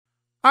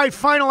All right,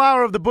 final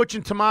hour of the Butch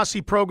and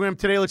Tomasi program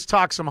today. Let's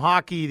talk some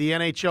hockey. The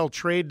NHL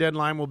trade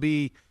deadline will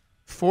be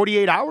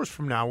 48 hours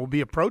from now. We'll be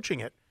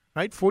approaching it,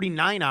 right?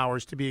 49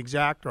 hours to be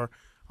exact, or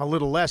a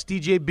little less.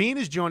 DJ Bean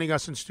is joining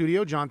us in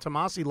studio. John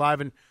Tomasi live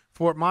in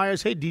Fort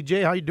Myers. Hey,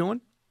 DJ, how you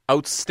doing?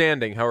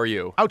 Outstanding. How are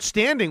you?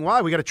 Outstanding.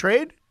 Why? We got a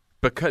trade?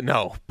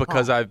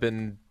 Because I've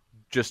been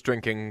just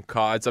drinking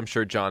as I'm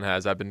sure John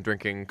has. I've been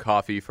drinking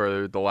coffee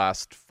for the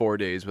last 4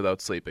 days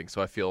without sleeping,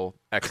 so I feel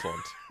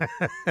excellent.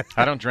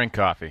 I don't drink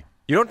coffee.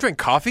 You don't drink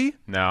coffee?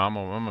 No, I'm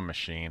a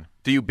machine.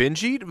 Do you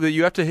binge eat?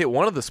 You have to hit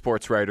one of the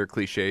sports writer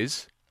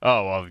cliches.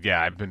 Oh, well,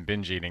 yeah, I've been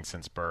binge eating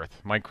since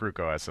birth. Mike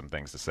Krukow has some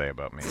things to say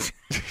about me.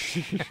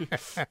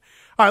 All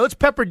right, let's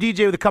pepper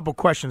DJ with a couple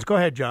questions. Go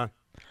ahead, John.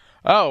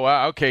 Oh,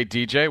 okay,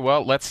 DJ.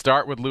 Well, let's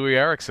start with Louis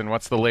Eriksson.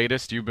 What's the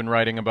latest? You've been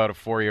writing about a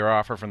 4-year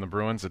offer from the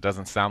Bruins. It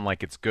doesn't sound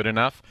like it's good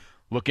enough.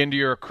 Look into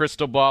your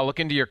crystal ball. Look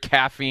into your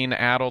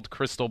caffeine-addled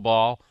crystal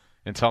ball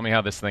and tell me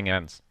how this thing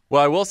ends.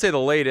 Well, I will say the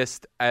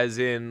latest, as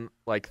in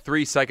like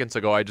 3 seconds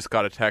ago, I just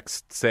got a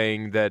text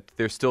saying that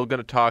they're still going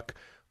to talk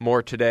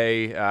more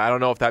today. I don't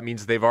know if that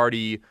means they've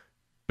already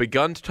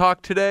begun to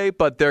talk today,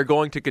 but they're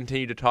going to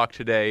continue to talk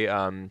today.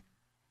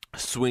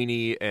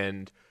 Sweeney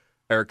and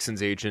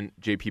Eriksson's agent,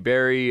 J.P.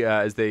 Barry,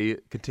 as they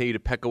continue to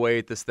peck away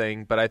at this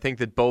thing. But I think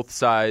that both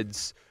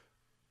sides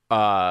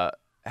have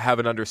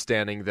an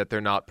understanding that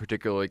they're not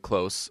particularly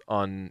close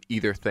on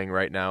either thing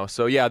right now.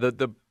 So, yeah,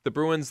 the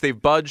Bruins,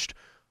 they've budged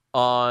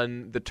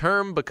on the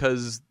term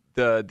because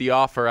the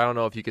offer, I don't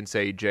know if you can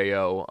say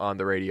J.O. on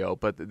the radio,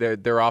 but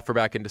their offer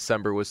back in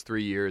December was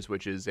 3 years,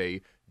 which is a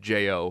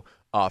J.O.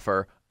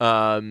 offer.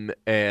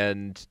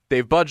 And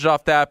they've budged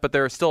off that, but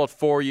they're still at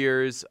 4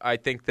 years. I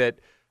think that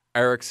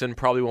Eriksson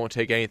probably won't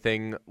take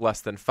anything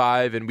less than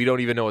 5, and we don't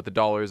even know what the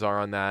dollars are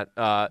on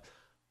that.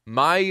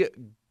 My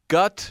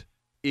gut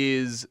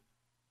is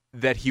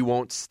that he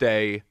won't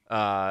stay.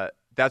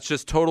 That's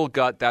just total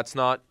gut. That's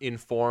not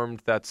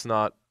informed. That's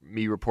not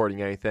me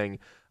reporting anything.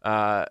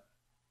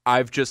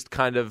 I've just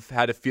kind of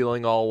had a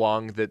feeling all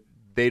along that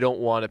they don't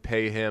want to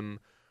pay him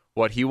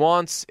what he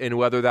wants, and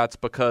whether that's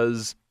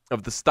because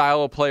of the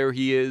style of player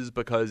he is,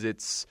 because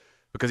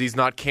he's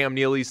not Cam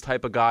Neely's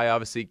type of guy.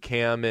 Obviously,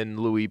 Cam and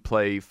Louis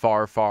played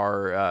far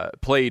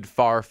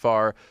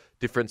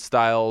different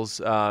styles.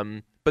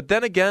 But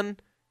then again,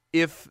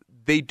 if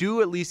they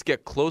do at least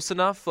get close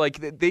enough,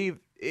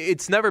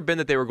 it's never been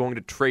that they were going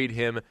to trade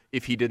him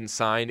if he didn't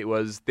sign. It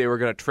was they were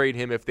going to trade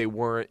him if they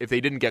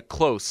didn't get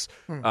close,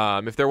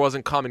 if there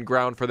wasn't common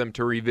ground for them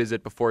to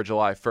revisit before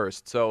July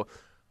 1st. So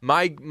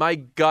my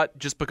gut,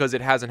 just because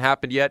it hasn't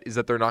happened yet, is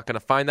that they're not going to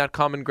find that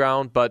common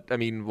ground. But, I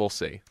mean, we'll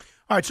see.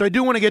 All right, so I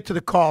do want to get to the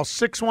call,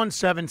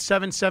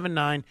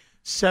 617-779-7937.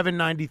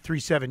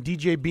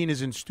 DJ Bean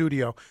is in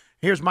studio.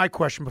 Here's my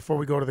question before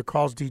we go to the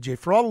calls, DJ.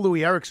 For all the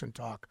Louis Eriksson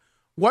talk,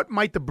 what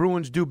might the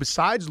Bruins do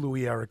besides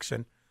Louis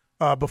Eriksson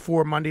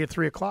before Monday at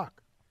 3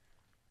 o'clock?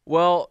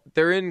 Well,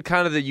 they're in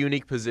kind of the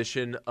unique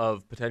position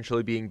of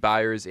potentially being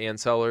buyers and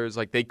sellers.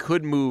 Like, they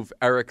could move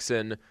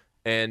Eriksson,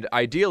 and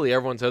ideally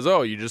everyone says,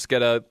 oh, you just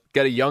get a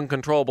young,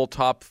 controllable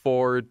top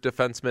 4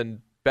 defenseman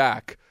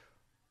back.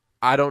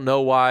 I don't know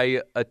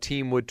why a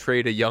team would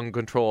trade a young,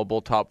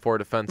 controllable top 4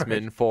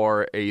 defenseman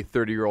for a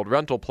 30-year-old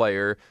rental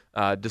player,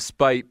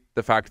 despite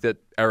the fact that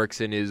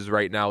Eriksson is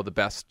right now the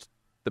best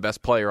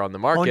player on the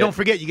market. Oh, and don't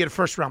forget, you get a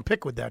first-round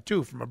pick with that,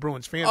 too, from a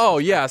Bruins fan. Oh,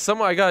 yeah.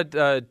 I got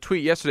a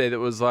tweet yesterday that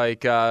was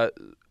like,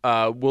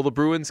 will the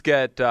Bruins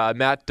get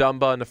Matt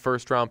Dumba and a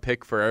first-round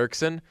pick for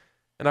Eriksson?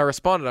 And I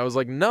responded, I was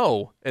like,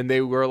 no. And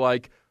they were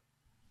like,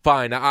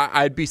 fine,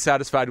 I'd be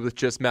satisfied with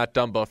just Matt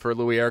Dumba for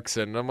Louis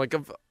Eriksson. And I'm like,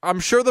 I'm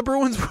sure the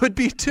Bruins would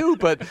be too,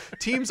 but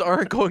teams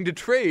aren't going to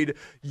trade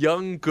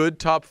young, good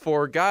top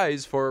 4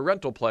 guys for a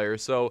rental player.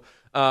 So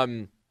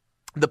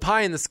the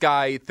pie in the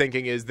sky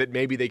thinking is that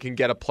maybe they can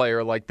get a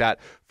player like that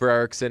for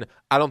Eriksson.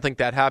 I don't think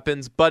that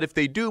happens. But if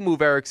they do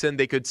move Eriksson,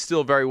 they could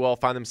still very well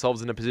find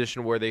themselves in a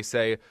position where they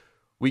say,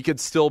 we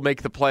could still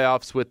make the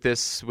playoffs with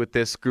this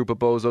group of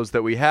bozos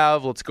that we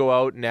have. Let's go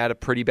out and add a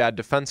pretty bad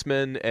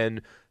defenseman,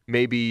 and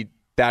maybe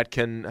that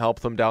can help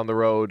them down the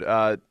road.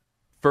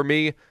 For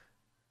me,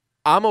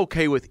 I'm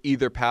okay with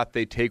either path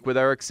they take with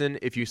Eriksson.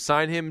 If you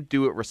sign him,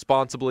 do it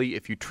responsibly.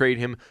 If you trade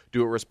him,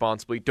 do it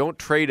responsibly. Don't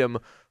trade him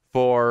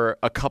for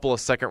a couple of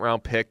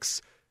second-round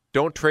picks.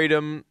 Don't trade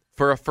him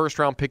for a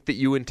first-round pick that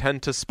you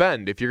intend to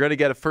spend. If you're going to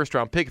get a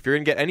first-round pick, if you're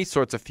going to get any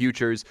sorts of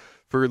futures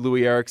for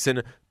Louis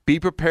Eriksson, be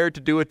prepared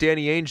to do what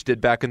Danny Ainge did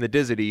back in the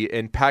Disney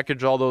and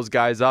package all those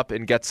guys up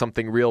and get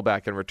something real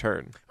back in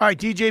return. All right,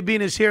 DJ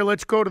Bean is here.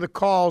 Let's go to the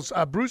calls.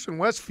 Bruce in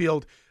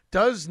Westfield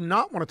does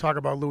not want to talk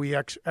about Louis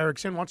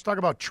Eriksson. Wants to talk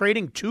about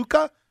trading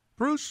Tuukka.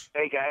 Bruce?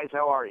 Hey, guys.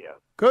 How are you?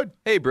 Good.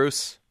 Hey,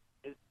 Bruce.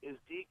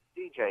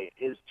 DJ,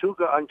 is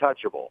Tuukka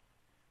untouchable?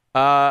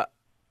 I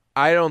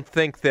don't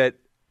think that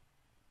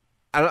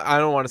 – I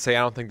don't want to say I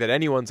don't think that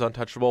anyone's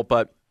untouchable,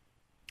 but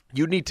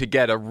you need to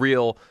get a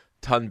real –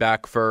 ton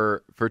back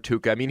for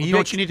Tuukka. I mean,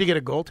 don't you need to get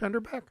a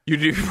goaltender back? You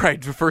do,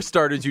 right. For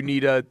starters, you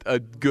need a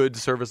good,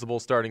 serviceable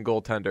starting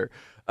goaltender.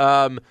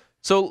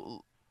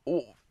 So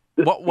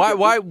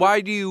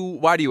Why do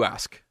you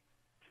ask?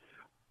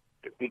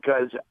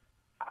 Because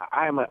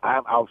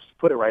I'll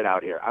put it right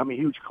out here. I'm a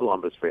huge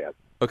Columbus fan.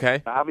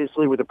 Okay.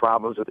 Obviously, with the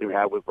problems that they've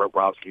had with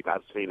Bobrovsky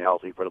not staying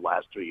healthy for the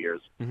last 2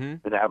 years,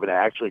 and having to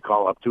actually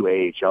call up 2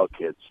 AHL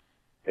kids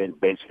and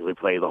basically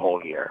play the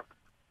whole year,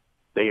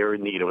 they are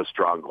in need of a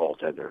strong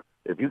goaltender.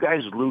 If you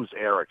guys lose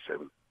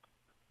Eriksson,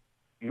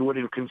 you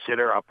wouldn't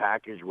consider a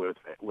package with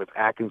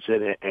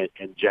Atkinson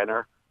and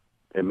Jenner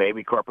and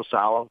maybe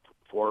Korpisalo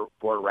for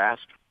Rask?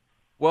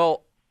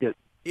 Well, Yeah.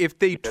 if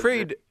they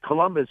trade,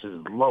 Columbus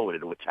is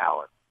loaded with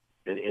talent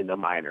in the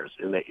minors,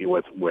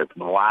 with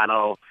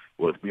Milano,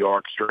 with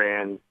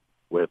Bjorkstrand,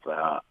 with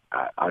a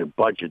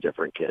bunch of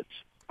different kids.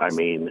 I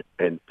mean,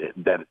 and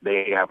that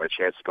they have a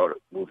chance to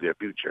move their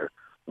future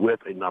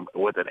with an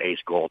ace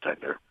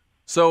goaltender.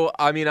 So,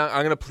 I mean, I'm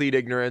going to plead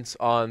ignorance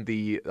on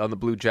the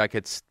Blue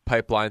Jackets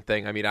pipeline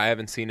thing. I mean, I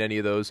haven't seen any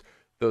of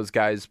those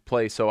guys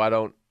play, so I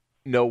don't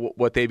know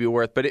what they'd be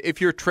worth. But if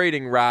you're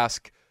trading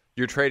Rask,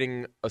 you're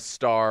trading a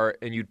star,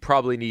 and you'd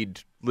probably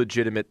need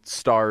legitimate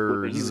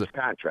stars. With a huge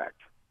contract.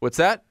 What's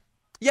that?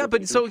 Yeah,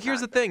 but so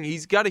here's the thing.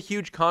 He's got a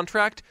huge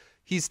contract.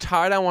 He's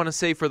tied, I want to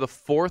say, for the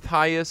 4th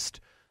highest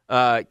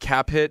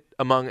cap hit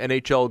among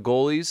NHL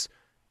goalies.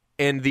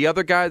 And the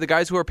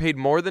guys who are paid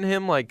more than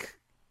him, like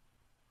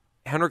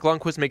Henrik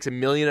Lundqvist makes $1.5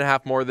 million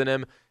more than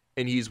him,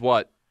 and he's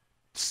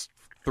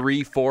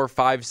 3, 4,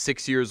 5,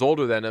 6 years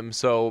older than him.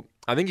 So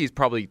I think he's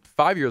probably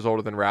 5 years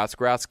older than Rask.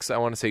 Rask's, I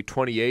want to say,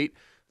 28.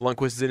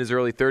 Lundqvist is in his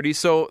early 30s.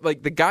 So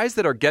like the guys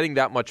that are getting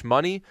that much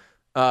money,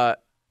 or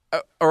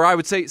I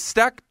would say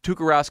stack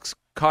Tuukka Rask's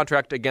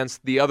contract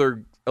against the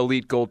other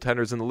elite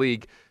goaltenders in the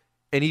league,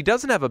 and he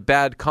doesn't have a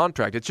bad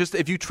contract. It's just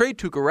if you trade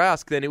Tuukka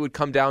Rask, then it would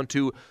come down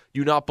to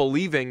you not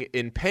believing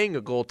in paying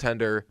a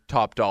goaltender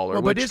top dollar.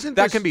 Well, but isn't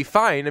that this... can be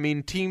fine. I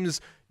mean, teams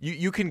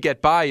you can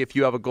get by if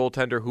you have a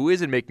goaltender who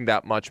isn't making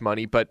that much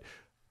money, but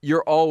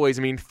you're always.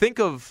 I mean, think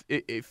of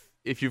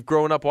if you've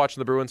grown up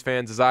watching the Bruins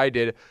fans as I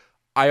did.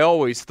 I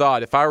always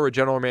thought if I were a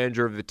general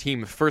manager of the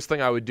team, the first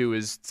thing I would do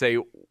is say,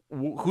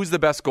 who's the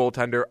best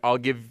goaltender? I'll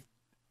give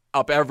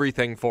up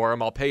everything for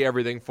him. I'll pay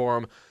everything for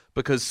him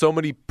because so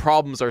many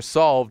problems are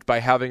solved by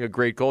having a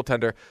great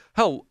goaltender.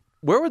 Hell,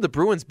 where would the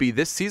Bruins be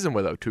this season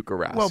without Tuukka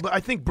Rask? Well, but I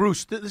think,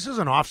 Bruce, this is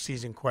an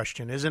off-season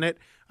question, isn't it?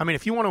 I mean,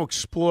 if you want to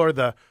explore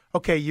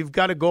you've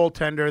got a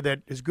goaltender that,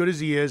 as good as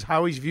he is,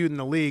 how he's viewed in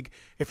the league,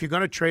 if you're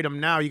going to trade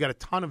him now, you got a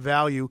ton of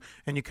value,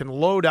 and you can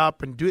load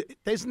up and do it.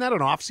 Isn't that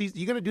an off-season?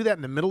 You're going to do that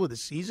in the middle of the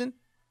season?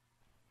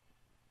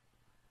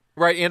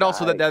 Right, and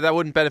also that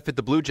wouldn't benefit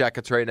the Blue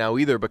Jackets right now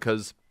either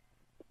because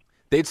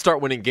they'd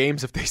start winning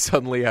games if they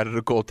suddenly added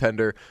a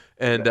goaltender.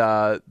 And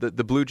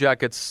the Blue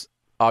Jackets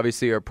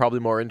obviously are probably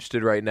more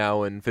interested right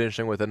now in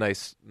finishing with a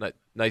nice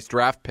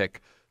draft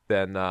pick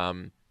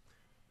than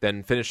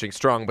finishing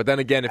strong. But then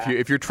again,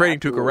 if you're trading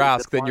Tuukka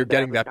Rask, then you're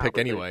getting that pick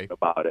anyway.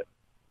 About it.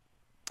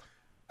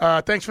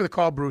 Thanks for the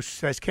call,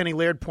 Bruce. As Kenny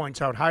Laird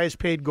points out, highest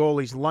paid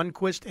goalies: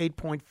 Lundqvist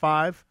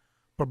 8.5,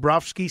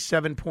 Bobrovsky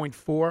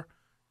 7.4,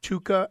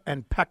 Tuukka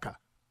and Pekka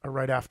are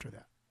right after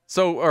that.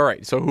 So, all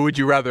right. So, who would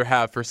you rather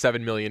have for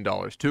 $7 million?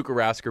 Tuukka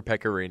Rask or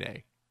Pekka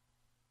Rinne?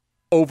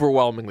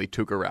 Overwhelmingly,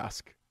 Tuukka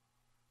Rask.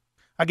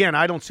 Again,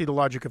 I don't see the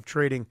logic of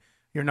trading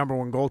your number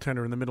one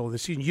goaltender in the middle of the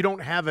season. You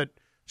don't have a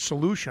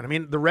solution. I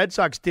mean, the Red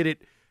Sox did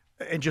it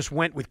and just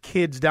went with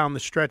kids down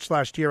the stretch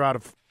last year out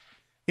of,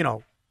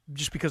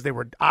 just because they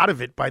were out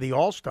of it by the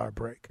All-Star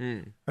break.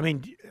 I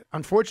mean,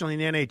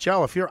 unfortunately, in the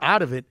NHL, if you're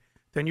out of it,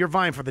 then you're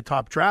vying for the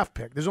top draft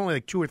pick. There's only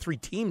like 2 or 3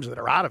 teams that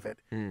are out of it,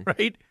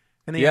 right?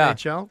 In the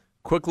NHL.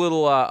 Quick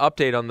little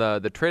update on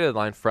the trade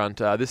deadline front.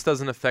 This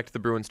doesn't affect the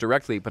Bruins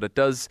directly, but it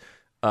does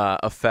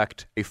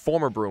affect a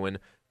former Bruin.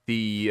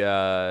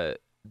 The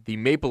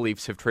Maple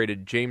Leafs have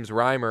traded James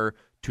Reimer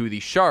to the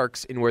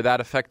Sharks, and where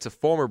that affects a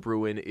former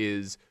Bruin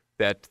is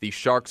that the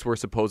Sharks were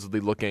supposedly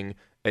looking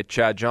at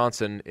Chad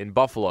Johnson in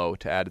Buffalo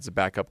to add as a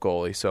backup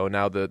goalie. So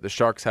now the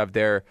Sharks have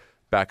their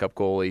backup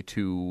goalie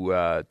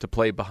to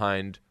play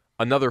behind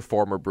another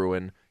former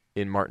Bruin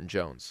in Martin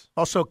Jones.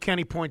 Also,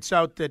 Kenny points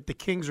out that the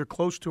Kings are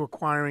close to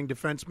acquiring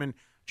defenseman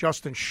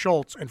Justin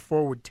Schultz and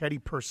forward Teddy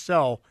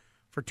Purcell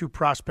for 2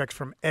 prospects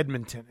from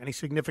Edmonton. Any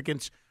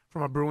significance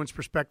from a Bruins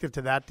perspective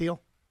to that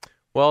deal?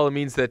 Well, it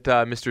means that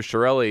Mr.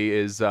 Chiarelli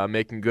is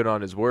making good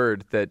on his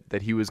word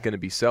that he was going to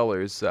be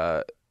sellers.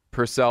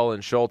 Purcell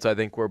and Schultz, I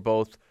think, were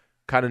both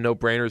kind of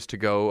no-brainers to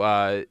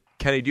go.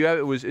 Kenny,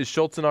 is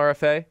Schultz an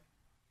RFA?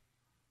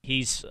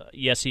 Yes,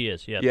 he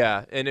is. Yeah.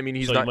 Yeah, and I mean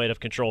he might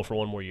have control for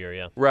 1 more year.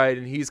 Yeah. Right,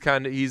 and he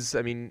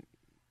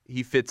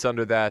fits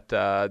under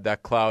that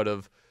cloud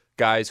of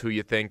guys who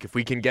you think if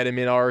we can get him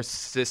in our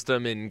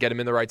system and get him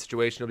in the right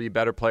situation, he'll be a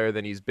better player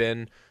than he's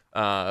been.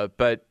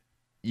 But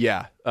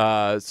yeah,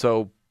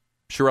 so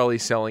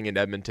Chiarelli's selling in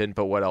Edmonton,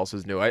 but what else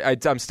is new?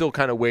 I'm still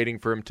kind of waiting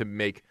for him to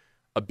make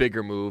a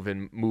bigger move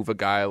and move a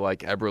guy like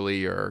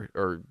Eberle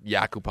or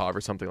Yakupov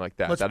or something like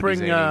that. Let's bring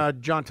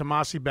John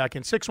Tomasi back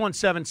in.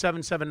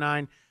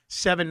 617-779-69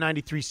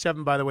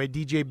 793.7, by the way.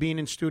 DJ Bean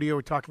in studio.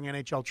 We're talking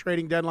NHL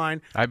trading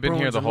deadline. I've been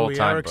Bruins here the and whole Louis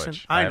time, Erickson.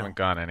 Butch. I haven't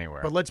gone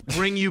anywhere. But let's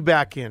bring you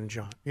back in,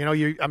 John. You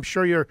know, I'm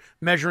sure you're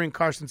measuring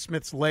Carson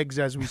Smith's legs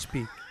as we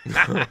speak.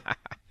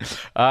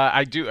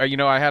 I do.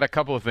 I had a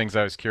couple of things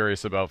I was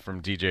curious about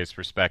from DJ's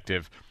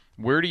perspective.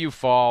 Where do you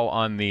fall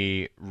on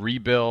the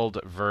rebuild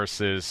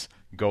versus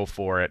go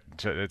for it?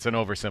 It's an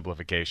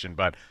oversimplification,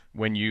 but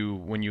when you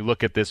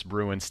look at this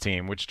Bruins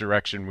team, which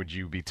direction would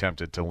you be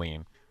tempted to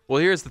lean? Well,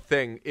 here's the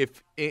thing.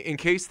 If in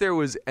case there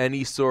was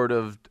any sort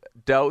of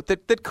doubt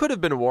that could have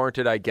been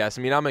warranted, I guess.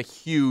 I mean, I'm a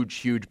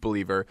huge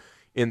believer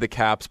in the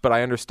Caps, but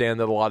I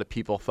understand that a lot of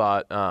people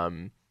thought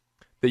that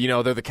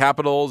they're the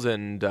Capitals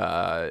and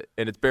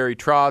it's Barry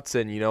Trotz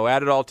and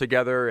add it all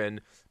together and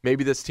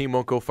maybe this team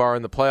won't go far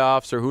in the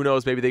playoffs, or who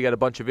knows, maybe they get a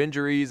bunch of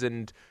injuries,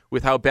 and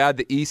with how bad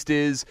the East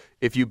is,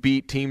 if you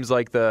beat teams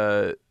like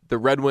the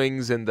Red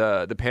Wings and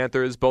the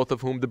Panthers, both of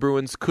whom the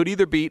Bruins could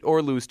either beat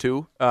or lose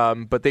to,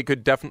 but they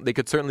could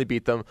certainly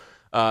beat them.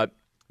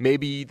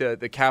 Maybe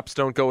the Caps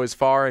don't go as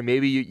far, and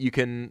maybe you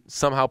can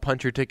somehow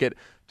punch your ticket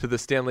to the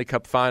Stanley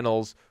Cup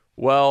Finals.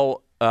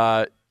 Well,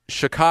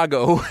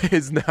 Chicago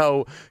is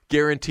now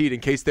guaranteed, in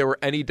case there were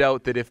any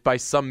doubt that if by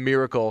some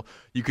miracle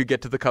you could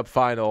get to the Cup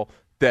Final,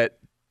 that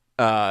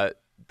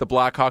the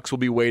Blackhawks will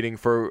be waiting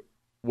for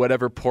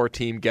whatever poor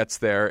team gets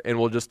there and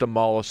will just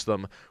demolish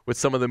them with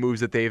some of the moves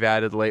that they've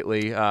added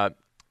lately.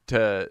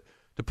 To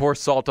pour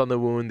salt on the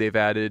wound, they've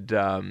added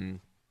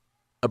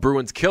a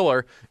Bruins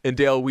killer in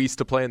Dale Weiss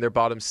to play in their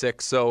bottom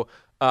six. So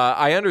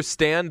I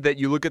understand that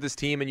you look at this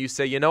team and you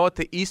say, you know what,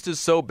 the East is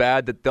so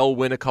bad that they'll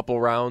win a couple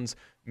rounds.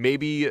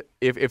 Maybe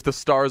if the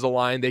stars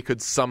align, they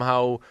could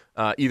somehow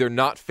either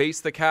not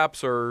face the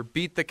Caps or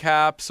beat the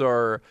Caps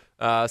or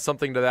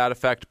something to that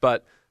effect.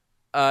 But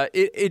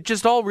it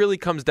just all really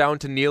comes down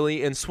to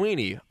Neely and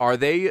Sweeney. Do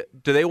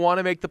they want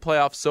to make the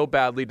playoffs so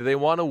badly? Do they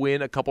want to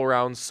win a couple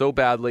rounds so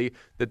badly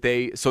that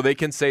they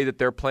can say that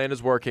their plan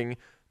is working,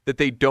 that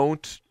they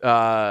don't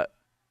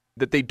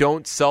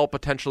sell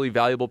potentially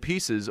valuable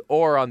pieces?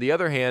 Or on the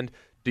other hand,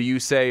 do you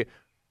say,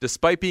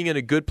 despite being in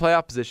a good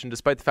playoff position,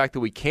 despite the fact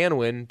that we can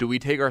win, do we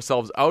take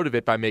ourselves out of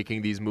it by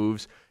making these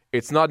moves?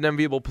 It's not an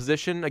enviable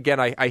position. Again,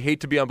 I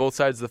hate to be on both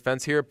sides of the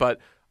fence here, but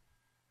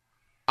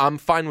I'm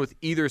fine with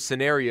either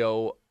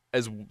scenario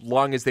as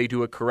long as they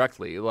do it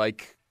correctly.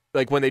 Like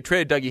when they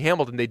traded Dougie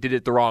Hamilton, they did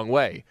it the wrong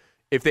way.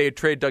 If they had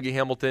traded Dougie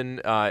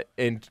Hamilton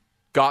and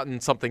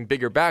gotten something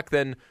bigger back,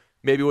 then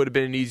maybe it would have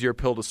been an easier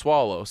pill to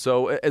swallow.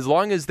 So as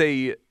long as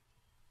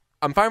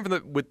I'm fine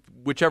with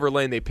whichever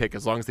lane they pick,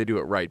 as long as they do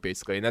it right,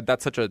 basically. And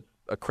that's such a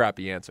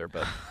crappy answer,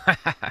 but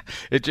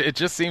it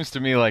just seems to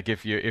me like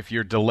if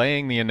you're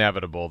delaying the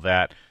inevitable,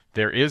 that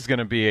there is going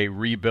to be a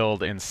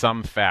rebuild in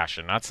some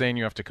fashion. Not saying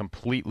you have to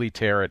completely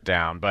tear it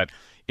down, but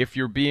if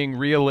you're being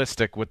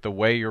realistic with the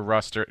way your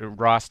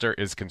roster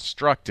is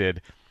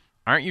constructed,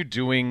 aren't you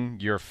doing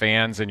your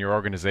fans and your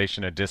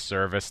organization a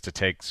disservice to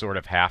take sort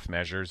of half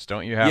measures?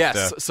 Don't you have to?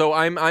 Yes. So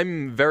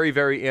I'm very,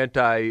 very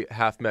anti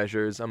half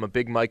measures. I'm a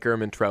big Mike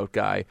Ehrman-Trout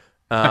guy.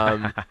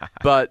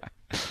 But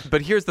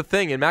here's the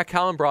thing, and Matt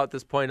Callan brought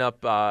this point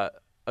up a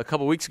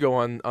couple weeks ago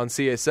on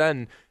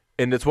CSN,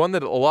 and it's one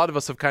that a lot of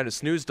us have kind of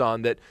snoozed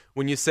on, that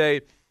when you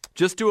say,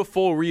 just do a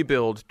full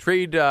rebuild,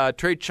 trade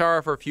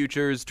Chara for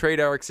futures, trade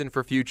Erickson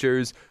for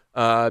futures,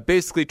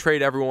 basically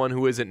trade everyone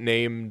who isn't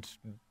named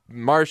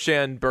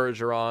Marchand,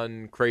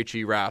 Bergeron,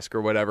 Krejci, Rask,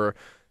 or whatever,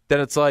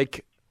 then it's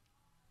like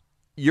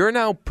you're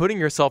now putting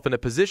yourself in a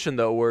position,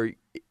 though, where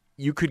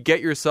you could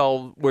get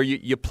yourself where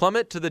you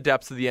plummet to the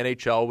depths of the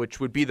NHL, which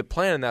would be the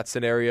plan in that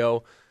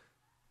scenario.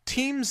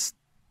 Teams,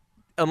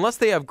 unless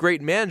they have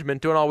great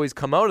management, don't always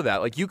come out of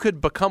that. Like, you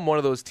could become one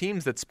of those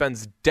teams that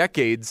spends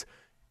decades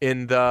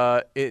in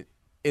the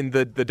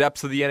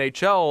depths of the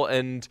NHL,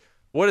 and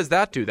what does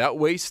that do? That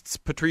wastes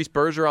Patrice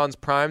Bergeron's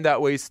prime.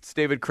 That wastes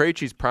David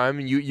Krejci's prime.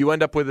 And you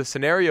end up with a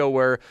scenario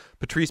where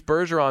Patrice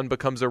Bergeron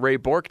becomes a Ray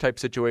Bourque type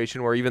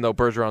situation, where even though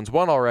Bergeron's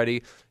won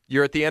already,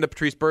 you're at the end of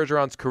Patrice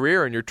Bergeron's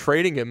career and you're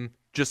trading him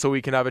just so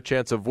he can have a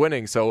chance of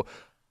winning. So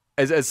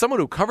as someone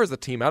who covers the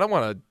team, I don't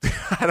want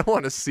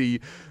to see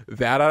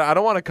that. I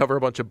don't want to cover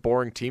a bunch of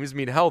boring teams. I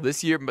mean, hell,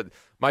 this year, but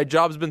my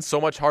job's been so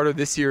much harder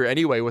this year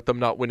anyway with them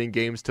not winning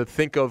games, to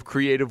think of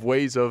creative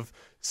ways of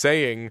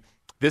saying,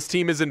 this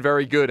team isn't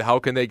very good, how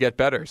can they get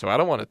better? So I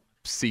don't want to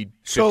see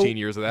 15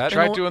 years of that.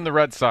 Try doing the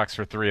Red Sox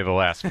for 3 of the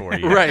last 4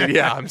 years. Right,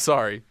 yeah, I'm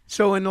sorry.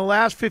 So in the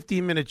last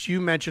 15 minutes, you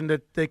mentioned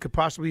that they could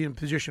possibly be in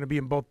position to be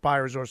in both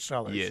buyers or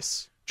sellers.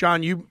 Yes.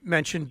 John, you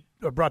mentioned,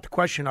 brought the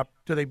question up,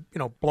 do they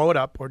blow it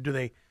up, or do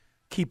they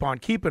keep on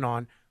keeping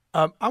on?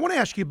 I want to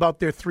ask you about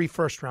their 3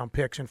 first-round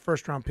picks and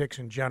first-round picks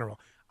in general.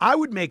 I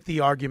would make the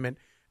argument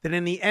that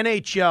in the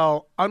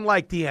NHL,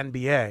 unlike the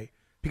NBA,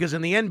 because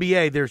in the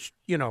NBA,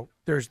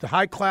 there's the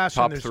high class,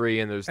 top and 3,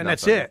 and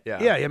that's it.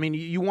 Yeah. I mean,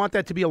 you want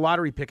that to be a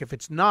lottery pick. If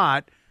it's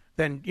not,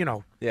 then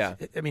Yeah.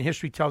 I mean,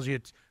 history tells you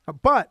it's.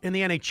 But in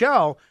the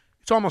NHL,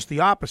 it's almost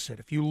the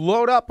opposite. If you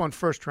load up on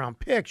first round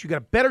picks, you got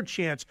a better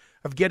chance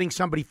of getting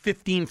somebody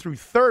 15 through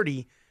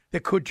 30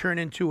 that could turn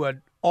into a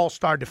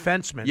all-star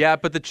defenseman. Yeah,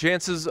 but the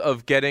chances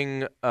of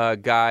getting a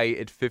guy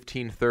at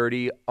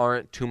 15-30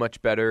 aren't too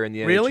much better in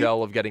the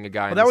NHL of getting a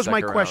guy in the second round. That was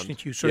my question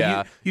to you.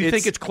 So you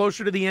think it's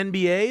closer to the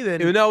NBA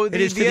than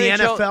it is to the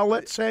NFL,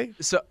 let's say?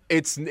 So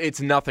it's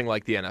nothing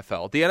like the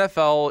NFL. The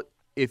NFL,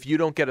 if you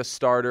don't get a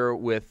starter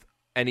with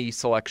any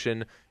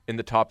selection in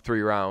the top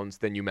 3 rounds,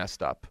 then you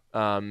messed up.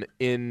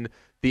 In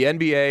the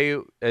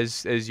NBA,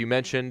 as you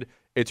mentioned,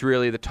 it's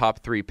really the top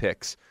 3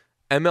 picks.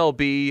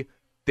 MLB,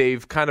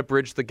 they've kind of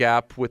bridged the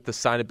gap with the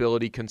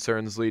signability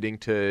concerns leading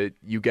to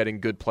you getting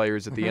good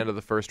players at the end of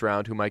the first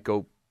round who might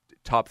go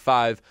top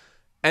 5.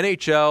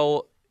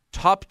 NHL,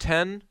 top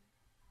 10,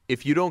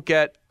 if you don't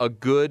get a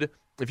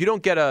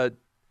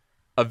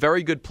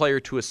very good player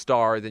to a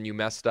star, then you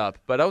messed up.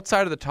 But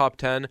outside of the top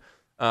 10,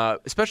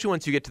 especially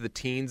once you get to the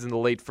teens in the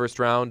late first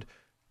round,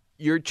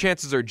 your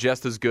chances are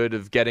just as good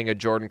of getting a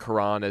Jordan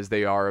Caron as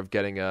they are of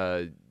getting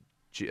a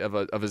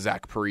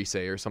Zach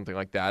Parise or something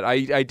like that.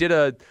 I did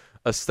a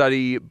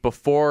study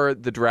before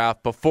the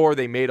draft, before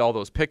they made all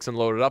those picks and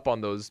loaded up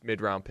on those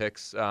mid-round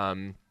picks,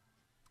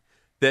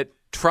 that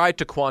tried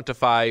to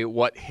quantify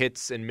what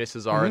hits and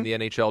misses are in the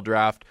NHL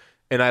draft.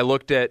 And I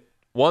looked at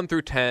 1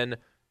 through 10,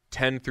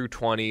 10 through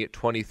 20,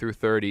 20 through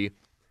 30,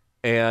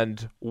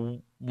 and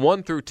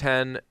 1 through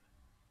 10,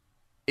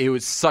 it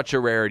was such a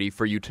rarity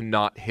for you to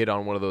not hit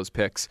on one of those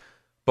picks.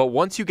 But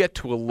once you get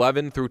to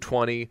 11 through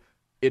 20,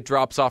 it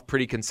drops off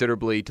pretty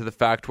considerably to the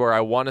fact where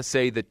I want to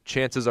say the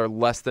chances are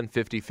less than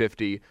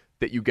 50-50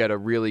 that you get a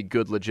really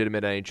good,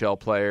 legitimate NHL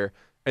player.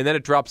 And then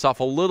it drops off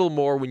a little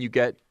more when you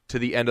get to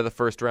the end of the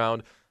first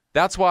round.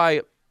 That's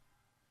why,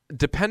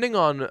 depending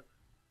on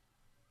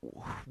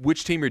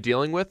which team you're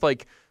dealing with,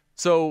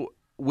 so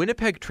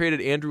Winnipeg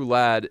traded Andrew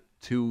Ladd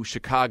to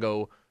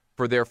Chicago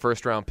for their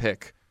first-round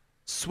pick.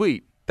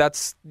 Sweet.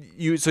 So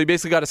you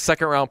basically got a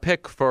second-round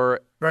pick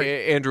for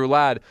Andrew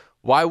Ladd.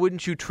 Why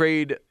wouldn't you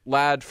trade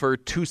Ladd for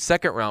 2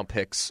 second-round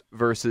picks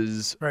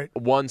versus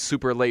one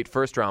super late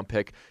first-round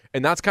pick?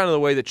 And that's kind of the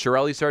way that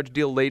Chiarelli started to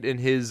deal late in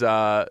his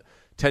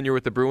tenure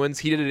with the Bruins.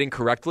 He did it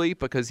incorrectly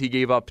because he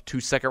gave up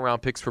 2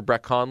 second-round picks for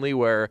Brett Conley,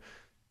 where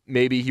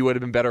maybe he would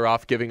have been better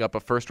off giving up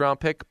a first-round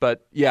pick.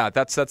 But yeah,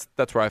 that's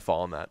where I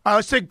fall on that.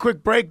 Let's take a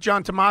quick break.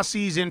 John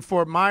Tomasi's in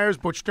Fort Myers.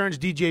 Butch Stearns,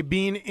 DJ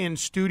Bean in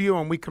studio.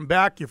 When we come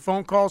back, your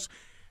phone calls.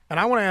 And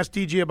I want to ask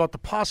DJ about the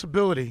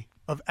possibility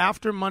of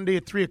after Monday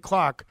at 3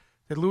 o'clock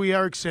that Louis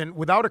Eriksson,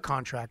 without a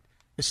contract,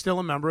 is still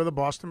a member of the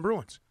Boston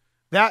Bruins.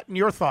 That and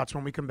your thoughts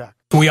when we come back.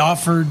 We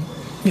offered,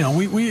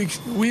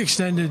 we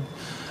extended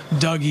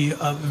Dougie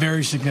a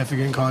very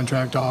significant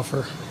contract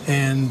offer,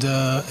 and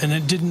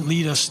it didn't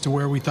lead us to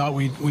where we thought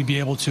we'd be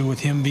able to with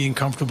him being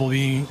comfortable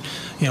being,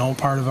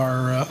 part of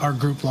our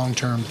group long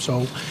term.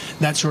 So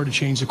that sort of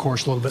changed the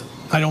course a little bit.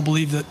 I don't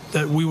believe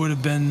that we would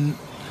have been,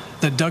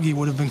 that Dougie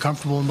would have been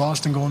comfortable in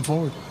Boston going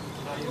forward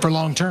for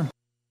long term.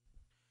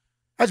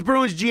 As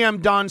Bruins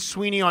GM Don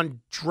Sweeney on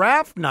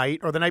draft night,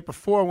 or the night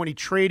before when he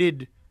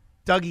traded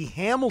Dougie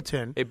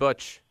Hamilton. Hey,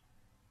 Butch,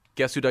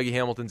 guess who Dougie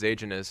Hamilton's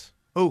agent is?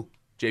 Who?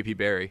 J.P.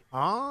 Barry.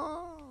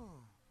 Oh.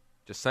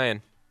 Just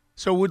saying.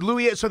 So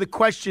the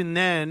question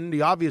then,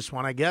 the obvious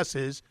one, I guess,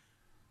 is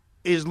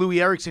Louis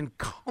Eriksson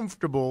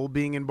comfortable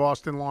being in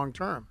Boston long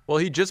term? Well,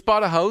 he just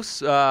bought a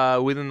house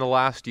within the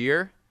last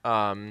year,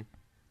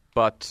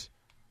 but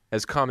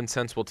as common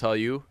sense will tell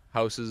you,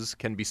 houses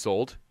can be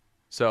sold.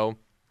 So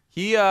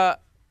he,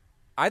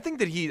 I think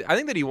that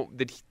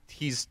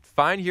he's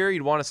fine here.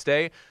 He'd want to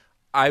stay.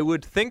 I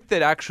would think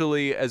that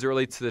actually, as it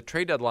relates to the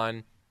trade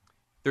deadline,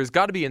 there's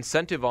got to be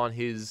incentive on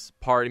his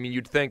part. I mean,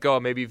 you'd think,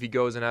 maybe if he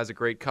goes and has a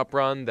great cup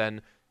run,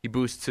 then he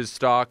boosts his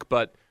stock.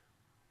 But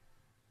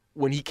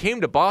when he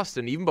came to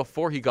Boston, even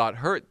before he got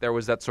hurt, there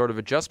was that sort of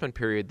adjustment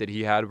period that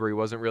he had where he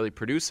wasn't really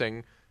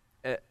producing.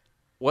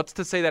 What's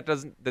to say that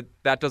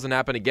doesn't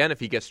happen again if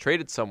he gets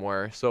traded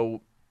somewhere?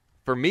 So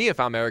for me, if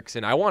I'm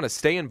Eriksson, I want to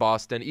stay in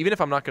Boston. Even if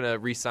I'm not going to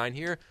re-sign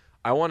here,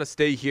 I want to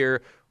stay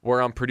here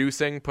where I'm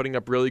producing, putting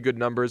up really good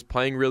numbers,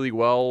 playing really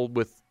well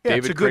with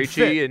David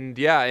Krejci.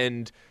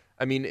 And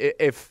I mean,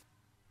 if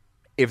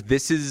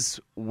this is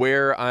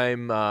where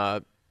I'm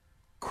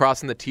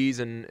crossing the T's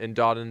and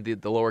dotting the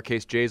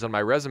lowercase J's on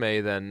my resume,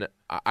 then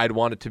I'd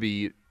want it to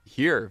be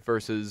here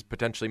versus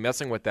potentially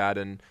messing with that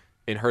and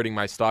hurting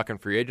my stock in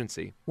free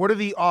agency. What are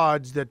the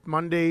odds that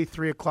Monday,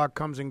 3 o'clock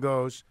comes and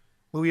goes,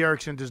 Louis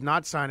Eriksson does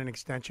not sign an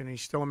extension and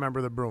he's still a member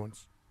of the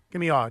Bruins? Give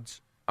me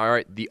odds. All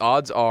right, the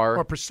odds are...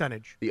 Or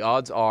percentage. The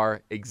odds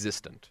are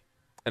existent.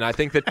 And I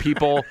think that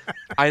people,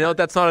 I know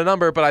that's not a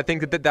number, but I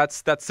think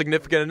that's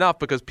significant enough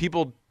because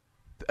people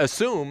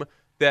assume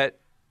that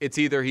it's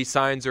either he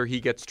signs or he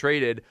gets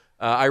traded.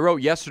 I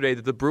wrote yesterday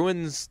that the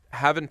Bruins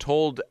haven't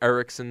told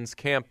Eriksson's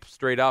camp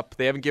straight up.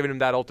 They haven't given him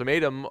that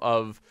ultimatum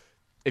of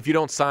if you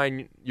don't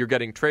sign, you're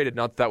getting traded.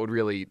 Not that would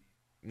really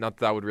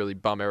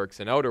bum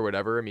Eriksson out or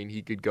whatever. I mean,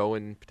 he could go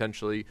and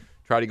potentially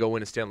try to go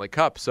win a Stanley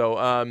Cup.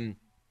 So,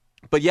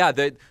 but yeah,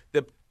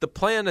 the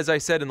plan, as I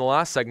said in the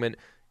last segment,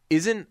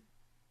 isn't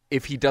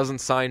if he doesn't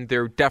sign,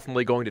 they're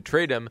definitely going to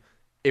trade him.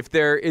 If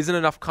there isn't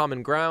enough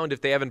common ground,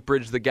 if they haven't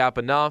bridged the gap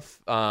enough,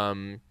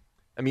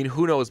 I mean,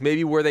 who knows?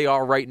 Maybe where they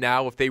are right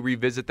now, if they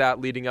revisit that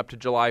leading up to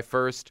July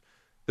 1st,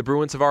 the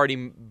Bruins have already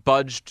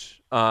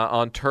budged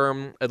on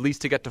term, at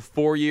least to get to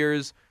 4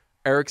 years.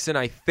 Eriksson,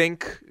 I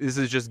think, this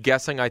is just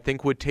guessing, I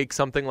think would take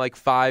something like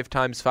 5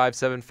 times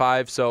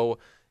 5.75. So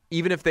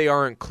even if they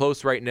aren't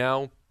close right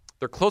now,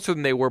 they're closer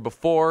than they were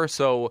before.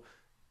 So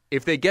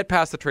if they get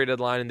past the trade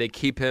deadline and they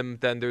keep him,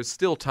 then there's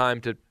still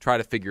time to try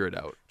to figure it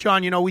out.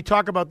 John, we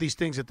talk about these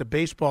things at the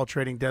baseball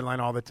trading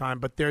deadline all the time,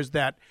 but there's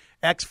that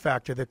X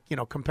factor, that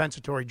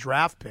compensatory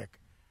draft pick.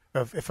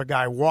 If a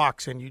guy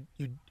walks and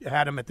you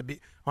had him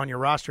on your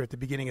roster at the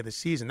beginning of the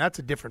season, that's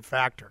a different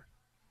factor.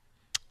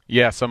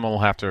 Yeah, someone will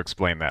have to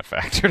explain that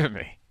factor to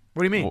me.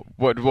 What do you mean?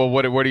 What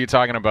are you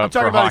talking about? I'm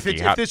talking for about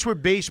hockey? if this were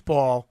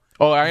baseball.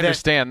 Oh, I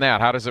understand that.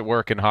 How does it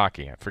work in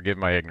hockey? Forgive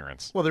my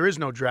ignorance. Well, there is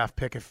no draft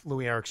pick if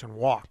Louis Eriksson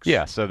walks.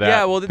 Yeah, so that.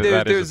 Yeah, well,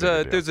 that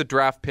there's a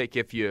draft pick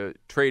if you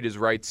trade his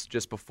rights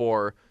just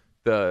before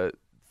the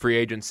free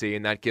agency,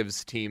 and that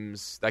gives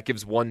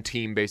one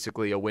team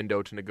basically a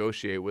window to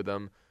negotiate with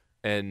him.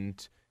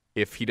 And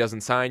if he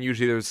doesn't sign,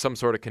 usually there's some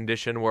sort of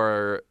condition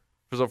where,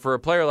 so for a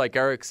player like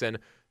Eriksson,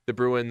 the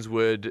Bruins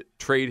would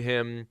trade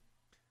him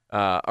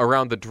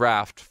around the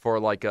draft for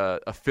like a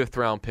 5th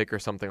round pick or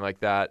something like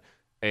that.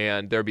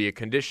 And there'd be a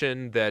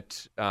condition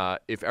that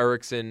if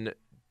Eriksson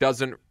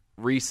doesn't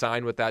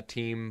re-sign with that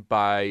team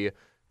by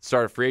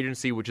start of free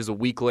agency, which is a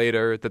week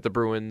later, that the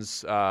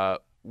Bruins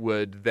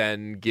would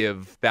then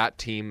give that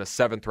team a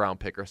 7th round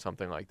pick or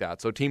something like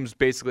that. So teams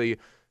basically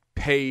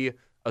pay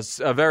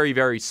a very,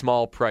 very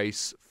small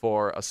price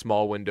for a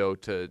small window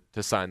to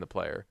sign the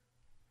player.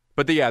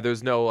 But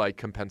there's no like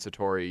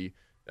compensatory,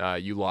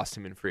 you lost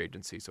him in free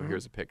agency, so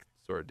here's a pick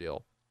sort of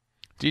deal.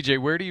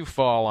 DJ, where do you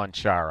fall on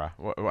Chara?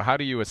 How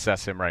do you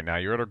assess him right now?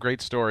 You wrote a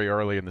great story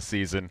early in the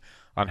season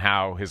on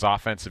how his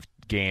offensive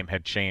game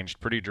had changed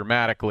pretty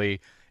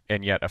dramatically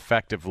and yet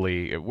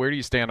effectively. Where do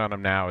you stand on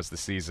him now as the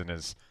season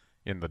is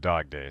in the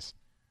dog days?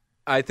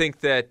 I think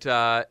that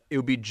it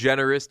would be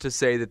generous to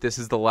say that this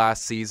is the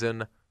last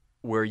season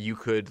where you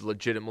could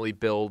legitimately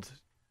build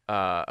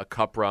a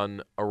cup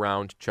run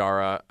around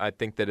Chara. I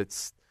think that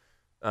it's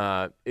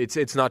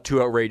not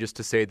too outrageous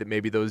to say that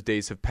maybe those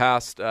days have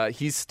passed.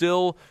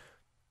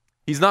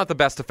 He's not the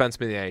best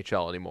defenseman in the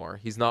NHL anymore.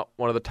 He's not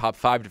one of the top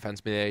 5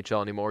 defensemen in the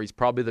NHL anymore. He's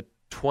probably the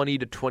 20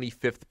 to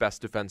 25th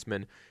best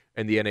defenseman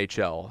in the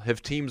NHL.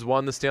 Have teams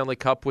won the Stanley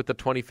Cup with the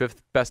 25th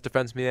best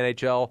defenseman in the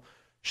NHL?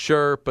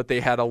 Sure, but they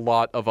had a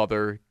lot of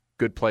other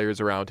good players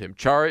around him.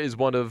 Chara is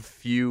one of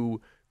few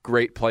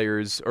great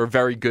players or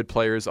very good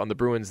players on the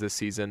Bruins this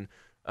season,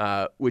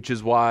 which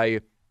is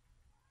why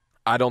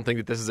I don't think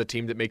that this is a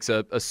team that makes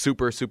a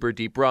super, super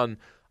deep run.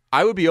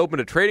 I would be open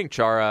to trading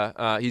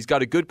Chara. He's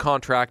got a good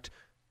contract.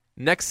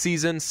 Next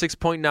season,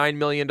 $6.9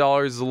 million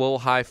is a little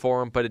high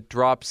for him, but it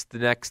drops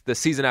the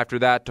season after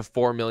that to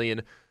 $4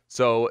 million.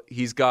 So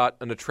he's got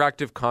an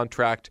attractive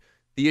contract.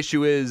 The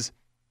issue is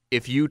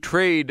if you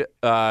trade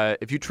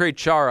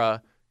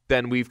Chara,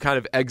 then we've kind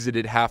of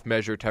exited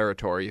half-measure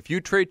territory. If you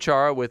trade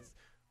Chara with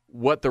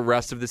what the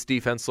rest of this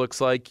defense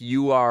looks like,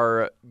 you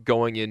are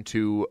going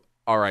into,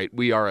 all right,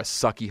 we are a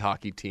sucky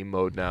hockey team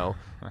mode now.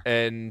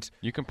 And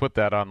you can put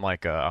that on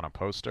on a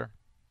poster.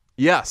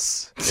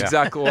 Yes, yeah.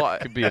 Exactly.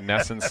 It could be a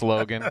Nesson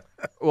slogan.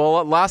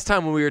 Well, last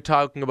time when we were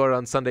talking about it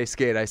on Sunday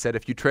Skate, I said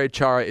if you trade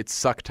Chara, it's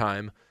suck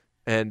time.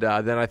 And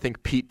then I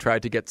think Pete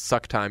tried to get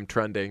suck time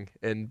trending.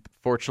 And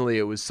fortunately,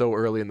 it was so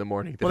early in the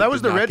morning. That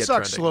was the Red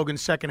Sox slogan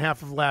second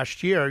half of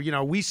last year.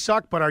 We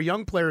suck, but our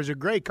young players are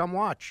great. Come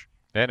watch.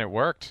 And it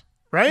worked.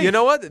 Right? You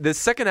know what? The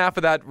second half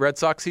of that Red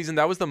Sox season,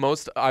 that was the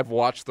most I've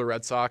watched the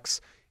Red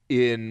Sox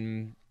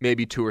in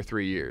maybe 2 or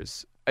 3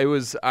 years.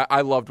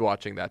 I loved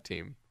watching that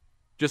team.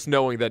 Just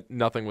knowing that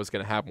nothing was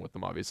going to happen with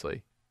them,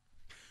 obviously.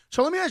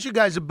 So let me ask you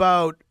guys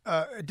about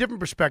a different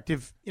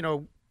perspective,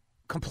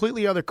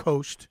 completely other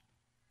coast,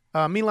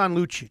 Milan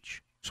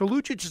Lucic. So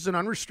Lucic is an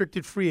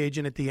unrestricted free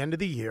agent at the end of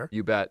the year.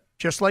 You bet.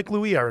 Just like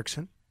Louis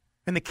Eriksson.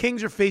 And the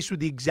Kings are faced with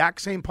the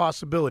exact same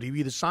possibility. You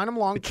either sign him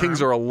long-term. The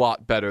Kings are a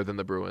lot better than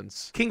the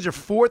Bruins. Kings are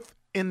 4th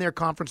in their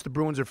conference. The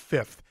Bruins are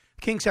 5th.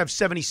 Kings have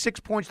 76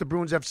 points. The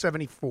Bruins have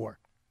 74.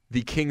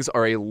 The Kings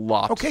are a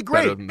lot okay,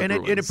 great. better than the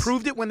Bruins. And it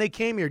proved it when they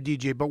came here,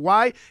 DJ. But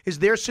why is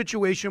their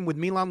situation with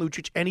Milan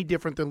Lucic any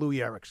different than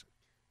Louis Eriksson?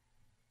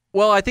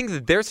 Well, I think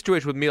that their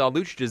situation with Milan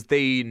Lucic is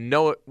they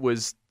know it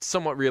was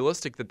somewhat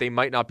realistic that they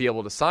might not be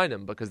able to sign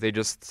him because they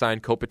just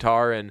signed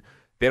Kopitar and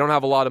they don't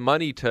have a lot of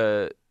money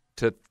to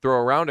throw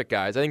around at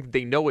guys. I think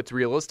they know it's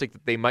realistic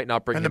that they might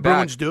not bring him back. And the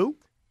Bruins do?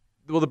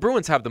 Well, the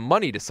Bruins have the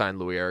money to sign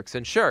Louis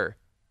Eriksson, sure.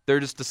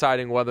 They're just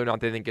deciding whether or not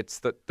they think it's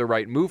the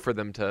right move for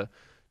them to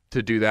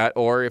do that,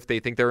 or if they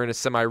think they're in a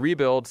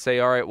semi-rebuild, say,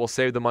 all right, we'll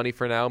save the money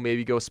for now,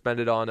 maybe go spend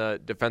it on a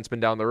defenseman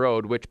down the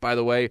road, which, by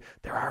the way,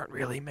 there aren't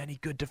really many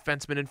good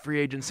defensemen in free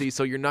agency,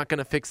 so you're not going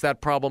to fix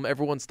that problem.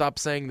 Everyone stop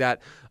saying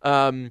that.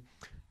 But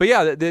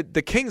yeah,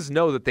 the Kings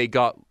know that they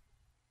got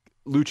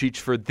Lucic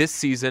for this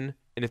season,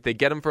 and if they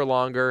get him for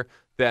longer,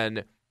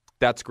 then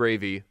that's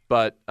gravy.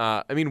 But,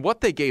 what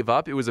they gave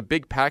up, it was a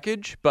big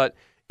package, but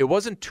it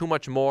wasn't too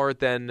much more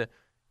than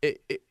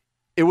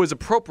it was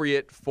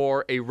appropriate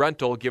for a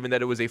rental, given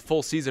that it was a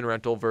full season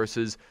rental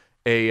versus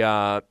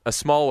a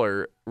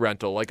smaller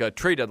rental, like a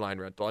trade deadline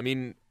rental. I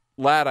mean,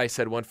 Ladd, I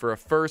said, went for a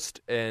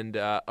first and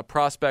a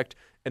prospect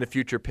and a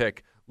future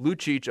pick.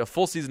 Lucic, a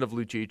full season of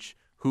Lucic,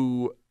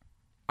 who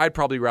I'd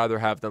probably rather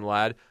have than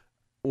Ladd,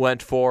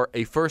 went for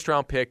a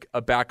first-round pick,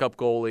 a backup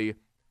goalie,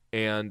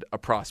 and a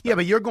prospect. Yeah,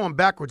 but you're going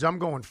backwards. I'm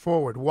going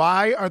forward.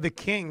 Why are the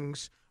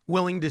Kings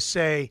willing to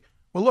say,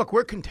 well, look,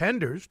 we're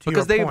contenders,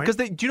 because do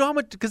you know how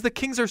much? Because the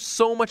Kings are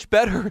so much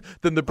better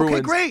than the Bruins.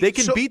 Okay, great. They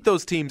can beat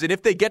those teams, and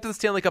if they get to the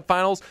Stanley Cup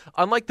Finals,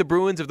 unlike the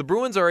Bruins, if the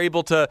Bruins are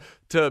able to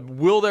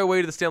will their way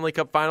to the Stanley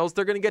Cup Finals,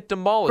 they're going to get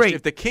demolished. Great.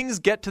 If the Kings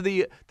get to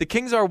the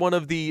Kings are one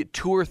of the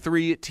 2 or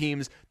 3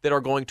 teams that are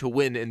going to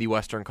win in the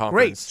Western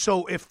Conference.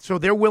 Great. So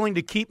they're willing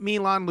to keep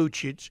Milan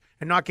Lucic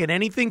and not get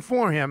anything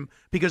for him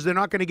because they're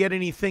not going to get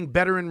anything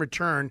better in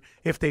return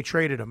if they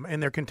traded him,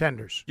 and they're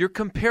contenders. You're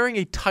comparing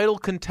a title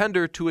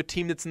contender to a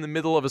team that's in the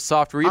middle of a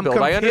soft rebuild.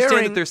 I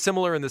understand that they're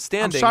similar in the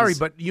standings. I'm sorry,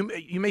 but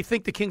you may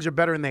think the Kings are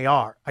better than they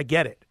are. I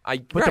get it.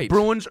 But the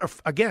Bruins are,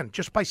 again,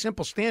 just by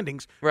simple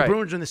standings, the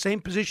Bruins are in the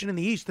same position in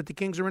the East that the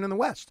Kings are in the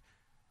West.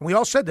 And we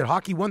all said that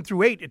hockey 1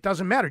 through 8, it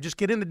doesn't matter. Just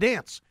get in the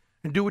dance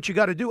and do what you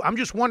got to do. I'm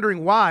just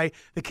wondering why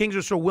the Kings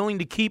are so willing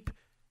to keep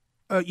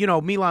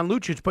Milan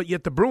Lucic, but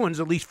yet the Bruins,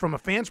 at least from a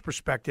fan's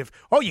perspective,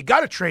 you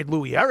got to trade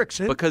Louis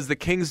Eriksson. Because the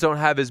Kings don't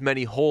have as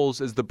many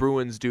holes as the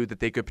Bruins do that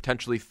they could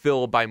potentially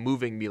fill by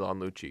moving Milan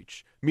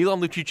Lucic.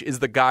 Milan Lucic is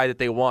the guy that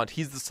they want.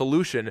 He's the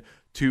solution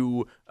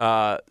to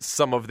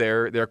some of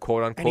their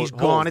quote-unquote and he's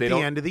holes. Gone at the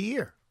end of the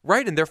year.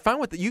 Right, and they're fine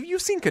with it.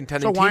 You've seen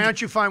contending teams. So why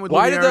aren't you fine with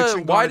Louis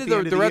Eriksson? Why did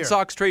the Red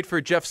Sox trade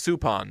for Jeff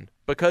Suppan?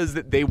 Because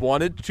they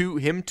wanted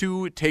him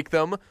to take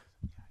them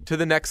to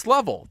the next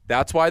level.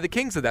 That's why the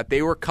Kings did that.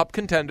 They were cup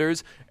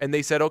contenders, and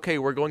they said, okay,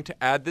 we're going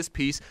to add this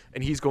piece,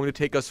 and he's going to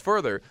take us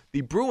further.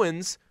 The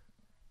Bruins,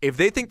 if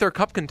they think they're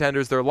cup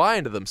contenders, they're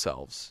lying to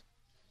themselves.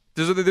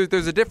 There's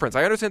a difference.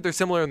 I understand they're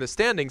similar in the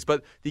standings,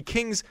 but the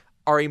Kings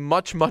are a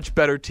much, much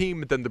better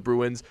team than the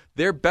Bruins.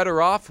 They're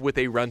better off with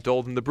a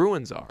rental than the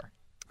Bruins are.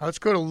 Let's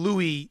go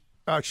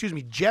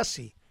to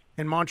Jesse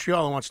in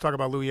Montreal who wants to talk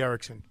about Louis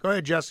Eriksson. Go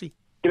ahead, Jesse.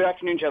 Good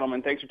afternoon,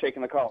 gentlemen. Thanks for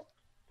taking the call.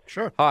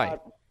 Sure. Hi.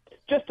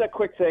 Just a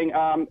quick thing.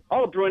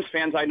 All the Bruins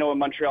fans I know in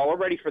Montreal, we're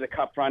ready for the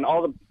Cup run.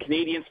 All the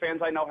Canadiens fans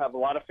I know have a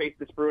lot of faith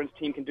this Bruins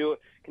team can do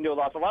a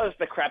lot. A lot of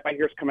the crap I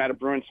hear is coming out of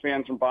Bruins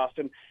fans from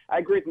Boston. I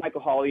agree with Michael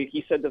Hawley.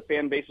 He said the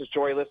fan base is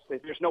joyless.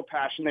 There's no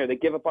passion there. They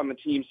give up on the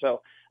team.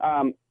 So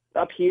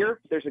up here,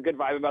 there's a good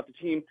vibe about the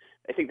team.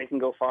 I think they can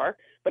go far.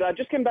 But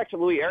just getting back to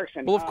Louis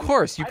Eriksson. Well, of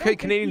course.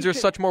 Canadians are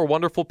such more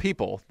wonderful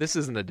people. This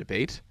isn't a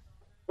debate.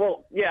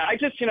 Well, yeah, I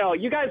just,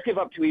 you guys give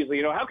up too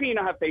easily. How can you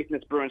not have faith in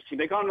this Bruins team?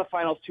 They've gone to the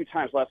finals 2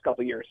 times the last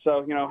couple of years.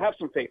 So, have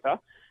some faith, huh?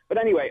 But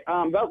anyway,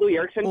 about Louis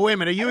Eriksson. Well, wait a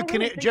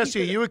minute. Jesse,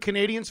 are you a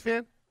Canadiens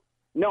fan?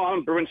 No, I'm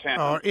a Bruins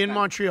fan. In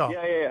Montreal?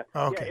 Yeah.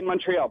 Okay. Yeah, in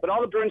Montreal. But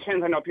all the Bruins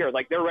fans I know up here,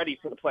 they're ready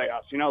for the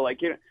playoffs.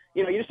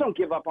 You just don't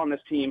give up on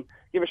this team.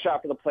 Give a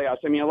shot for the playoffs.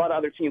 I mean, a lot of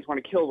other teams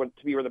want to kill to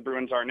be where the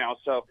Bruins are now.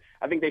 So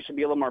I think they should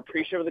be a little more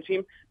appreciative of the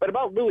team. But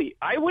about Louis,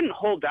 I wouldn't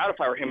hold out if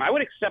I were him. I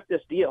would accept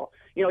this deal.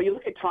 You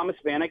look at Thomas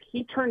Vanek.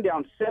 He turned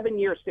down 7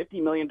 years,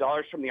 $50 million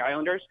from the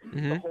Islanders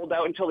to hold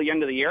out until the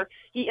end of the year.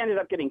 He ended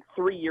up getting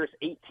 3 years,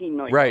 $18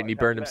 million. Right, and he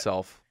burned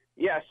himself.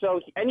 Yeah, so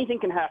anything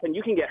can happen.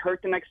 You can get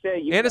hurt the next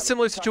day. And a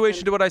similar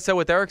situation to what I said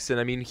with Eriksson.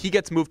 I mean, he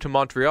gets moved to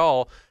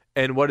Montreal,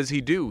 and what does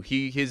he do?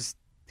 He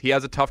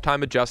has a tough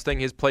time adjusting.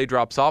 His play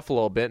drops off a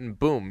little bit, and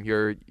boom,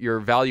 your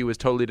value is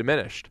totally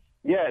diminished.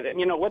 Yeah,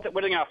 what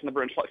are they offering the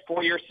Bruins?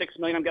 4 years, $6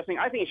 million, I'm guessing.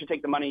 I think he should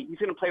take the money. He's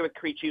going to play with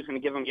Krejci. He's going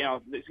to give him,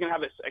 he's going to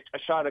have a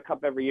shot at a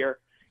cup every year.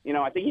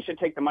 I think he should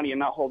take the money and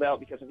not hold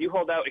out, because if you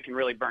hold out, it can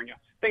really burn you.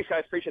 Thanks,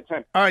 guys. Appreciate the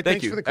time. All right,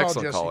 thanks for the call,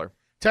 Excellent Jesse. Caller.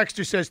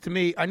 Texter says to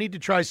me, I need to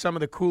try some of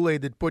the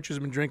Kool-Aid that Butch has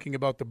been drinking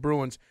about the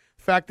Bruins.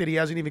 The fact that he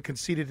hasn't even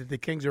conceded that the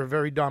Kings are a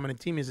very dominant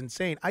team is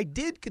insane. I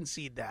did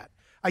concede that.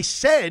 I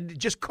said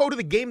just go to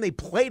the game they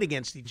played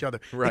against each other.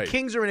 Right. The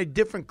Kings are in a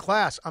different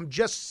class. I'm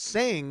just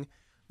saying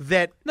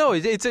that. No,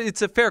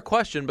 it's a fair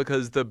question,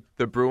 because the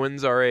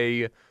Bruins are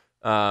they're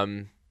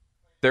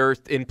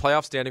in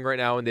playoff standing right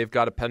now, and they've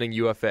got a pending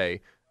UFA.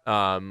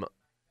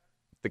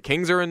 The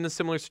Kings are in a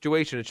similar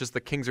situation. It's just the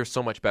Kings are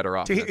so much better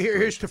off.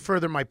 Here's to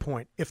further my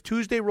point. If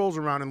Tuesday rolls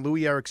around and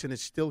Louis Eriksson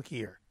is still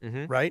here,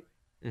 right,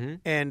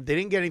 and they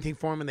didn't get anything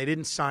for him and they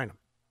didn't sign him,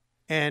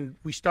 and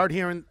we start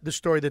hearing the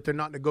story that they're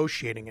not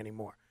negotiating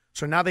anymore,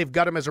 so now they've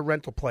got him as a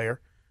rental player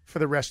for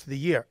the rest of the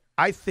year,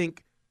 I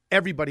think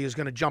everybody is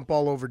going to jump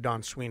all over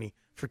Don Sweeney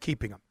for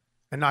keeping him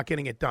and not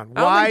getting it done.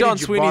 Why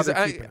did you bother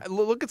keeping him?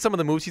 Look at some of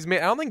the moves he's made.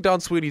 I don't think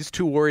Don Sweeney's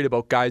too worried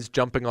about guys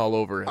jumping all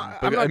over him.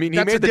 He that's made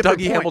a the different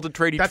Dougie point. Hamilton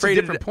trade. He That's a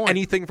traded different point.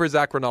 anything for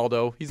Zach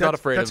Ronaldo. He's not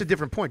afraid of. That's a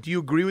different point. Do you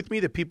agree with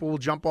me that people will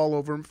jump all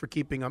over him for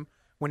keeping him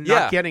when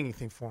not getting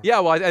anything for him? Yeah,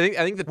 well, I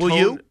think the tone. Will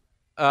you?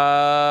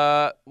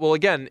 Well,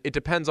 again, it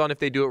depends on if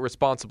they do it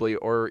responsibly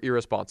or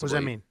irresponsibly. What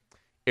does that mean?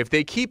 If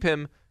they keep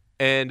him,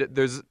 and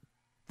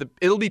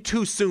it'll be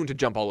too soon to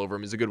jump all over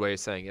him is a good way of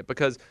saying it,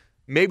 because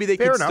maybe they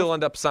could still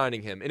end up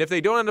signing him. And if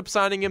they don't end up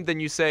signing him, then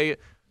you say,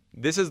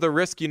 this is the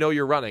risk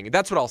you're running.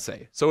 That's what I'll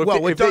say. So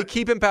if they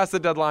keep him past the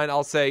deadline,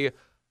 I'll say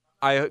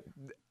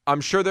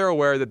I'm sure they're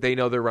aware that they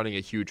know they're running a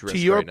huge risk. To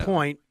your right now.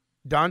 point,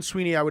 Don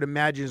Sweeney, I would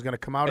imagine, is going to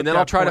come out. And then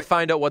I'll try to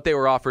find out what they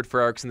were offered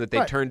for Eriksson that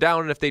they turned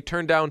down. And if they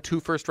turned down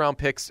 2 first-round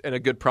picks and a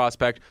good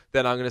prospect,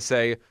 then I'm going to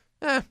say,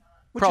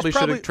 probably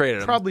should have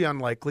traded him. Probably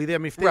unlikely.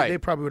 They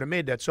probably would have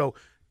made that. So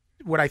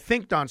what I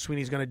think Don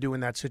Sweeney's going to do in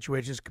that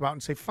situation is come out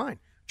and say, fine,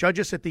 judge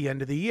us at the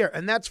end of the year.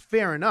 And that's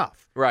fair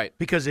enough. Right.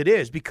 Because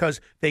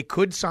they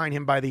could sign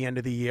him by the end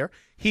of the year.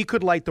 He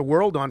could light the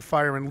world on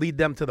fire and lead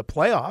them to the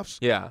playoffs.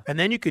 Yeah. And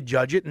then you could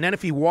judge it. And then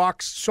if he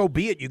walks, so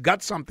be it. You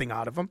got something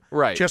out of him.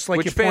 Right. Just like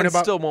which your fans point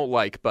about, still won't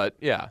like, but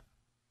yeah.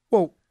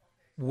 Well,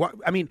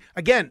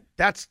 again,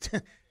 that's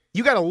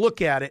you got to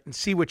look at it and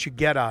see what you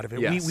get out of it.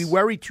 Yes. We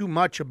worry too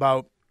much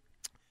about,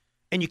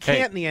 and you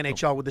can't in the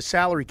NHL with the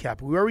salary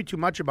cap. We worry too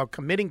much about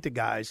committing to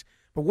guys,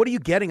 but what are you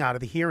getting out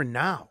of the here and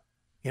now?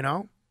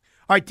 All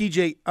right,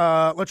 DJ,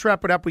 let's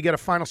wrap it up. We got a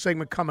final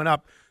segment coming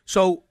up.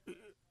 So,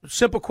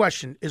 simple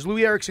question. Is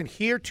Loui Eriksson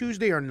here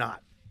Tuesday or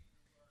not?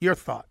 Your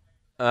thought.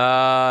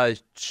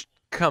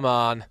 Come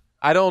on.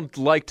 I don't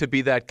like to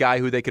be that guy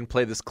who they can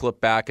play this clip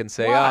back and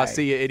say,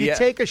 see you, idiot.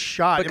 You take a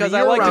shot. Because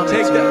I like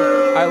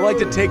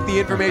to take the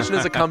information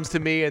as it comes to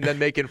me and then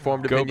make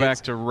informed opinions. Go back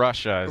to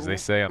Russia, as they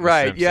say on The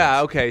Right, Simpsons.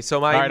 yeah, okay. So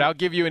All right, I'll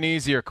give you an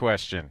easier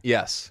question.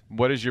 Yes.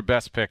 What is your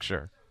best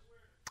picture?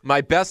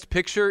 My best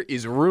picture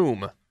is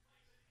Room.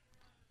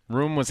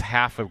 Room was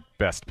half of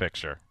best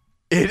picture.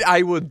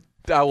 I will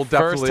definitely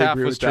First half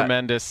agree was with that.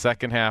 tremendous.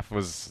 Second half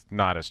was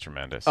not as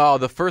tremendous. Oh,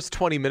 the first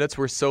 20 minutes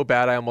were so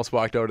bad I almost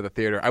walked out of the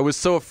theater. I was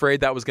so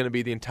afraid that was going to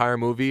be the entire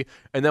movie.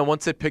 And then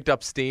once it picked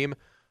up steam,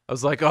 I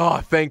was like,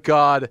 oh, thank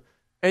God.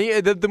 And yeah,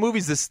 the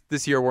movies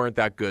this year weren't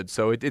that good.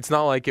 So it's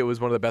not like it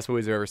was one of the best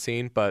movies I've ever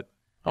seen. But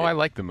I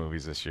like the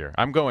movies this year.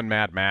 I'm going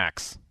Mad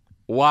Max.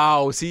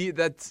 Wow. See,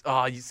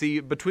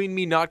 between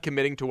me not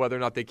committing to whether or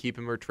not they keep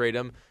him or trade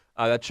him,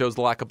 that shows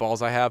the lack of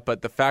balls I have.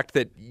 But the fact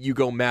that you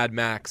go Mad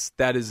Max,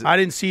 that is... I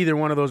didn't see either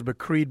one of those, but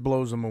Creed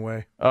blows them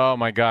away. Oh,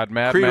 my God.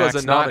 Mad Creed Max,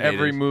 wasn't not nominated.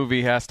 every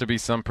movie has to be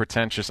some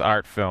pretentious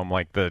art film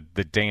like the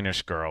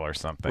Danish Girl or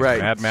something. Right.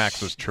 Mad Max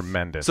was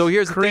tremendous. So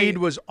here's the Creed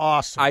thing. was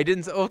awesome. I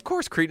didn't... Oh, of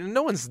course, Creed.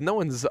 No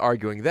one's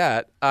arguing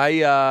that.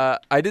 I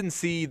didn't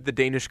see The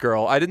Danish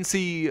Girl. I didn't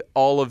see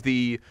all of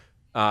the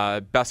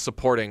Best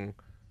Supporting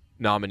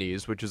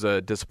nominees, which is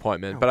a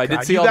disappointment. But I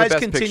did see all the Best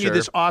Picture. You guys continue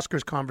this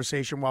Oscars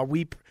conversation while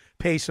we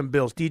pay some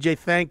bills. DJ,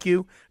 thank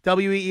you.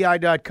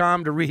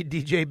 WEEI.com to read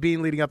DJ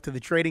Bean leading up to the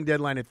trading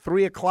deadline at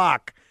 3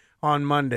 o'clock on Monday.